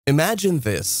Imagine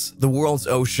this: the world's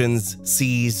oceans,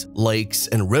 seas, lakes,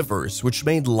 and rivers, which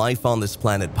made life on this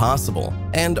planet possible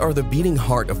and are the beating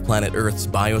heart of planet Earth's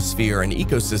biosphere and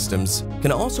ecosystems,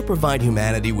 can also provide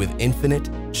humanity with infinite,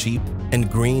 cheap, and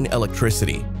green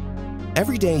electricity.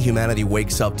 Every day, humanity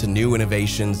wakes up to new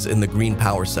innovations in the green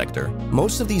power sector.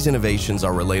 Most of these innovations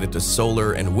are related to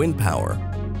solar and wind power.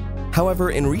 However,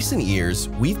 in recent years,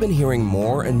 we've been hearing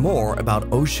more and more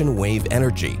about ocean wave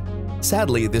energy.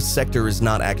 Sadly, this sector is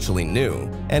not actually new,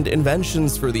 and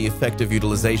inventions for the effective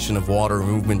utilization of water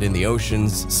movement in the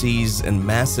oceans, seas, and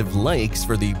massive lakes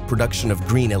for the production of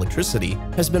green electricity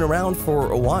has been around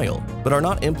for a while, but are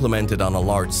not implemented on a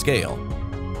large scale.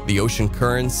 The ocean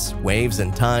currents, waves,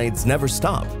 and tides never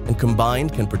stop, and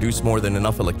combined can produce more than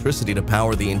enough electricity to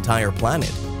power the entire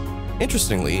planet.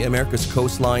 Interestingly, America's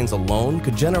coastlines alone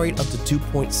could generate up to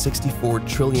 2.64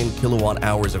 trillion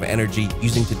kilowatt-hours of energy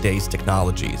using today's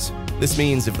technologies. This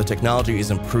means if the technology is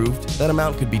improved, that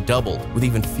amount could be doubled with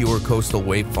even fewer coastal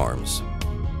wave farms.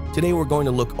 Today we're going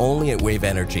to look only at wave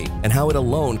energy and how it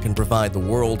alone can provide the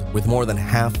world with more than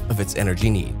half of its energy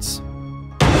needs.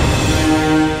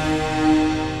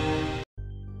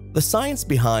 The science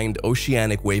behind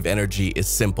oceanic wave energy is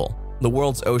simple. The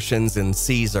world's oceans and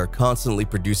seas are constantly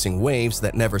producing waves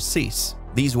that never cease.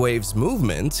 These waves'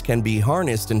 movement can be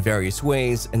harnessed in various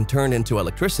ways and turned into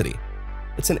electricity.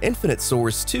 It's an infinite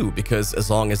source too, because as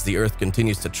long as the Earth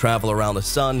continues to travel around the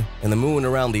Sun and the Moon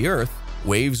around the Earth,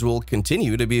 waves will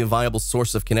continue to be a viable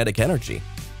source of kinetic energy.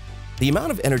 The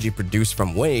amount of energy produced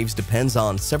from waves depends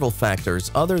on several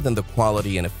factors other than the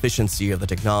quality and efficiency of the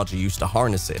technology used to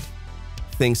harness it.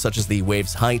 Things such as the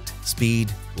wave's height,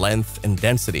 speed, length, and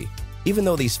density. Even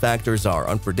though these factors are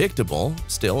unpredictable,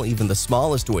 still, even the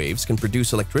smallest waves can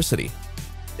produce electricity.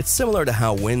 It's similar to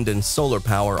how wind and solar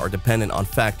power are dependent on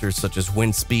factors such as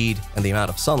wind speed and the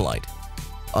amount of sunlight.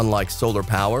 Unlike solar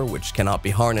power, which cannot be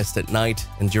harnessed at night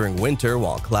and during winter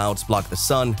while clouds block the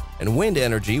sun, and wind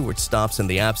energy, which stops in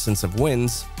the absence of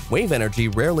winds, wave energy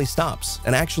rarely stops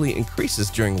and actually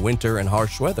increases during winter and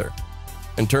harsh weather.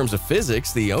 In terms of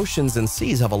physics, the oceans and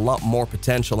seas have a lot more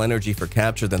potential energy for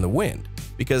capture than the wind,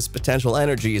 because potential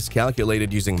energy is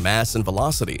calculated using mass and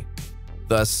velocity.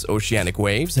 Thus, oceanic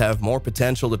waves have more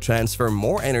potential to transfer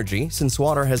more energy since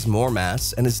water has more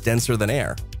mass and is denser than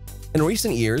air. In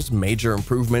recent years, major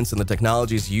improvements in the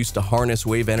technologies used to harness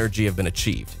wave energy have been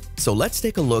achieved. So let's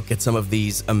take a look at some of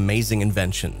these amazing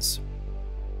inventions.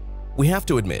 We have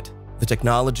to admit, the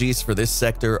technologies for this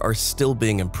sector are still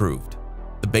being improved.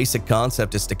 The basic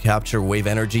concept is to capture wave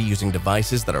energy using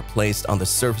devices that are placed on the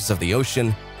surface of the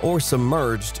ocean or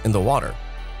submerged in the water.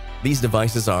 These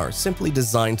devices are simply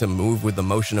designed to move with the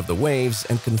motion of the waves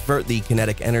and convert the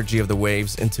kinetic energy of the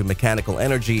waves into mechanical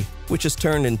energy, which is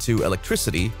turned into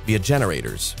electricity via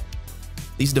generators.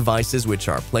 These devices, which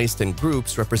are placed in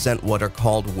groups, represent what are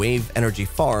called wave energy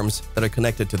farms that are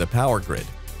connected to the power grid.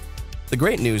 The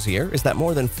great news here is that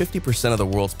more than 50% of the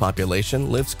world's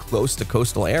population lives close to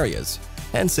coastal areas.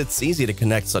 Hence, it's easy to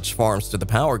connect such farms to the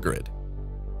power grid.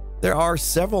 There are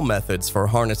several methods for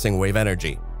harnessing wave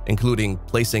energy, including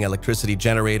placing electricity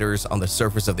generators on the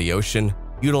surface of the ocean,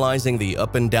 utilizing the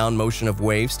up and down motion of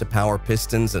waves to power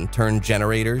pistons and turn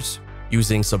generators,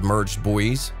 using submerged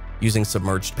buoys, using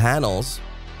submerged panels,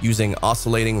 using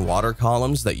oscillating water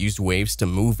columns that use waves to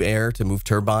move air to move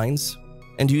turbines,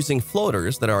 and using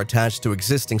floaters that are attached to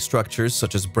existing structures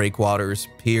such as breakwaters,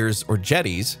 piers, or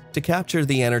jetties to capture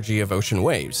the energy of ocean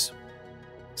waves.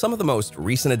 Some of the most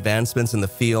recent advancements in the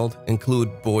field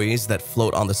include buoys that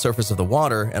float on the surface of the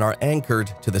water and are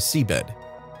anchored to the seabed.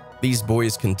 These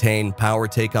buoys contain power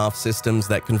takeoff systems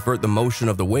that convert the motion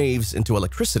of the waves into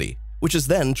electricity, which is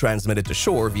then transmitted to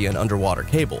shore via an underwater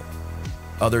cable.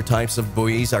 Other types of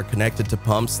buoys are connected to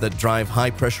pumps that drive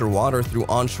high-pressure water through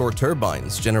onshore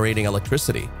turbines, generating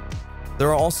electricity. There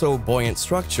are also buoyant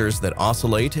structures that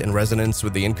oscillate in resonance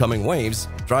with the incoming waves,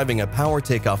 driving a power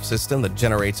takeoff system that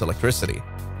generates electricity.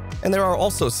 And there are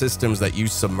also systems that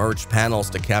use submerged panels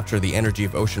to capture the energy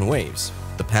of ocean waves.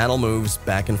 The panel moves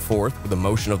back and forth with the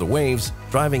motion of the waves,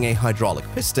 driving a hydraulic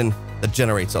piston that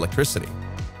generates electricity.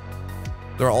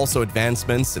 There are also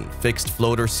advancements in fixed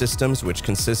floater systems, which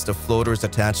consist of floaters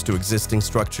attached to existing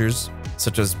structures,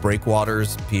 such as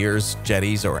breakwaters, piers,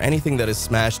 jetties, or anything that is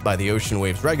smashed by the ocean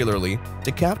waves regularly,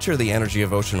 to capture the energy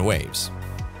of ocean waves.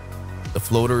 The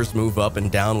floaters move up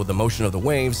and down with the motion of the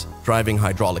waves, driving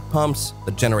hydraulic pumps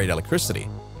that generate electricity.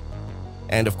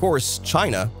 And of course,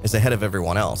 China is ahead of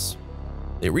everyone else.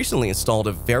 They recently installed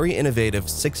a very innovative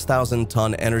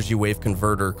 6,000-ton energy wave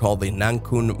converter called the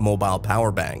Nankun Mobile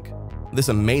Power Bank. This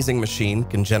amazing machine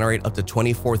can generate up to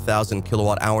 24,000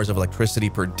 kilowatt-hours of electricity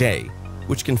per day,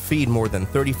 which can feed more than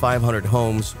 3,500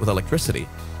 homes with electricity.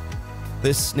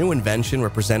 This new invention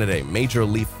represented a major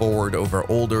leap forward over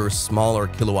older, smaller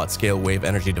kilowatt-scale wave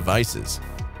energy devices.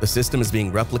 The system is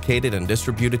being replicated and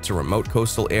distributed to remote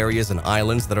coastal areas and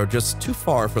islands that are just too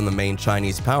far from the main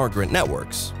Chinese power grid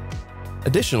networks.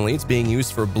 Additionally, it's being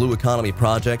used for blue economy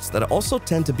projects that also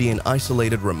tend to be in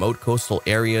isolated remote coastal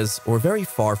areas or very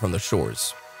far from the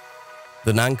shores.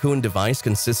 The Nankun device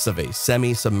consists of a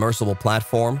semi-submersible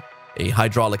platform, a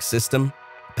hydraulic system,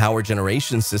 a power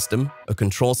generation system, a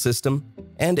control system,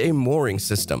 and a mooring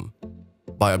system.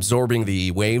 By absorbing the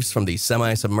waves from the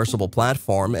semi-submersible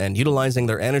platform and utilizing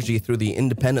their energy through the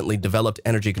independently developed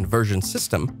energy conversion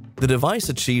system, the device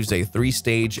achieves a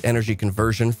three-stage energy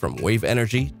conversion from wave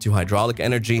energy to hydraulic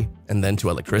energy and then to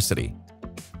electricity.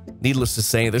 Needless to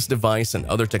say, this device and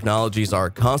other technologies are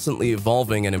constantly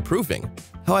evolving and improving.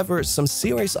 However, some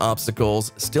serious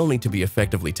obstacles still need to be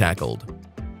effectively tackled.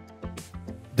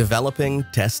 Developing,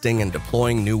 testing, and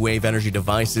deploying new wave energy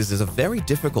devices is a very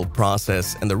difficult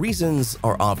process, and the reasons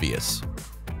are obvious.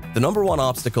 The number one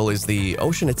obstacle is the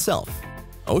ocean itself.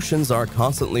 Oceans are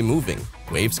constantly moving.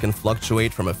 Waves can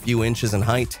fluctuate from a few inches in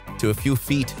height to a few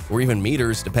feet or even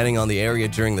meters depending on the area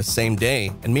during the same day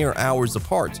and mere hours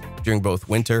apart during both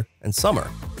winter and summer.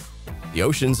 The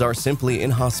oceans are simply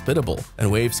inhospitable, and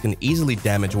waves can easily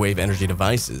damage wave energy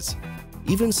devices.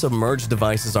 Even submerged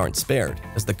devices aren't spared,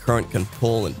 as the current can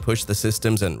pull and push the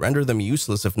systems and render them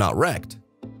useless if not wrecked.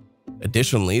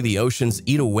 Additionally, the oceans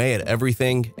eat away at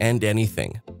everything and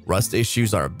anything. Rust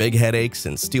issues are big headaches,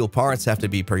 and steel parts have to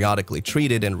be periodically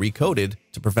treated and recoated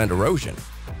to prevent erosion.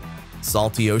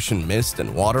 Salty ocean mist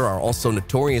and water are also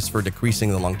notorious for decreasing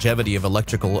the longevity of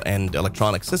electrical and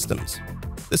electronic systems.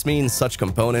 This means such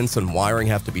components and wiring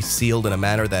have to be sealed in a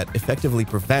manner that effectively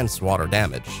prevents water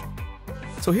damage.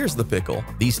 So here's the pickle.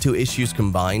 These two issues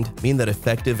combined mean that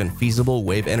effective and feasible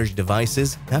wave energy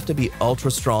devices have to be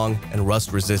ultra-strong and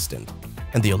rust-resistant,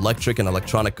 and the electric and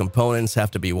electronic components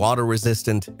have to be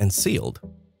water-resistant and sealed.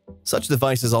 Such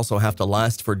devices also have to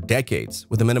last for decades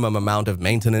with a minimum amount of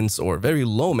maintenance or very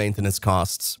low maintenance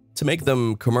costs to make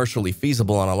them commercially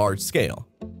feasible on a large scale.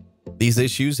 These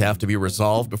issues have to be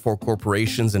resolved before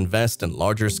corporations invest in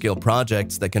larger-scale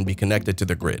projects that can be connected to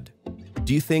the grid.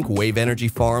 Do you think wave energy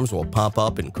farms will pop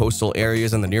up in coastal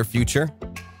areas in the near future?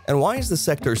 And why is the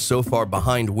sector so far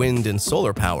behind wind and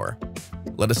solar power?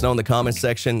 Let us know in the comments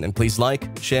section, and please like,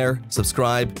 share,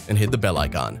 subscribe, and hit the bell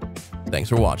icon. Thanks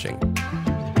for watching.